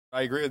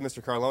I agree with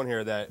Mr. Carlone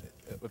here that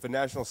if a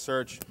national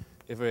search,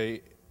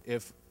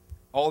 if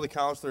all the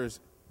counselors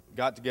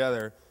got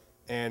together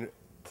and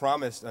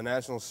promised a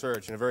national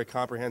search and a very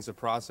comprehensive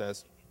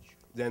process,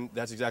 then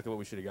that's exactly what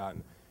we should have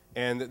gotten.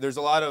 And there's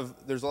a lot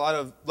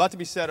to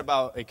be said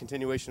about a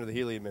continuation of the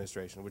Healy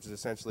administration, which is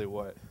essentially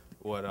what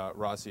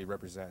Rossi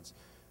represents.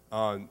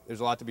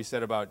 There's a lot to be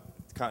said about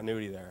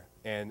continuity there,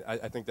 and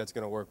I think that's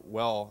going to work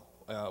well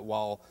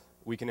while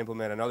we can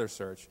implement another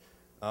search.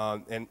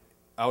 And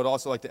I would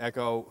also like to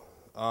echo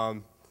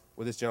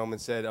what this gentleman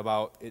said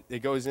about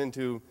what goes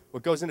into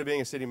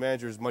being a city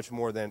manager is much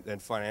more than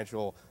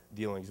financial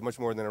dealings, much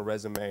more than a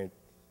resume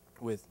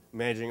with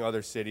managing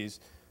other cities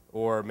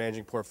or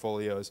managing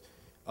portfolios.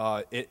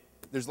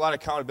 There's a lot of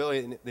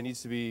accountability that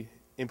needs to be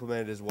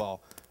implemented as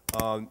well.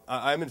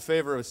 I'm in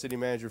favor of a city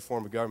manager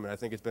form of government. I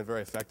think it's been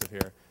very effective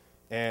here.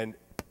 And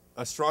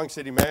a strong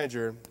city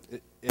manager,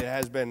 it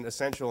has been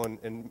essential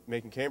in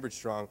making Cambridge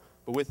strong,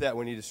 but with that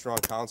we need a strong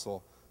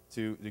council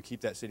to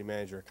keep that city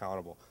manager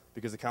accountable,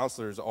 because the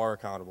councilors are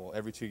accountable.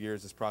 Every 2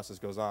 years this process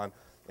goes on,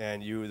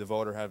 and you, the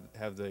voter,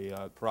 have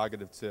the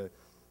prerogative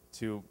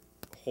to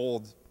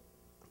hold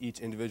each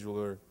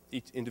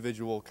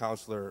individual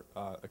councilor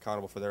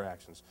accountable for their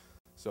actions.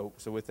 So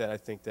with that, I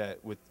think that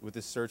with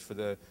this search for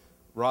the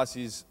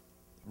Rossi's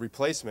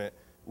replacement,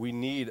 we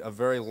need a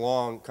very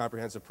long,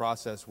 comprehensive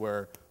process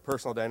where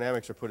personal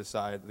dynamics are put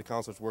aside, the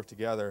councilors work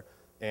together,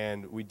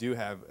 and we do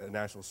have a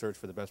national search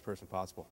for the best person possible.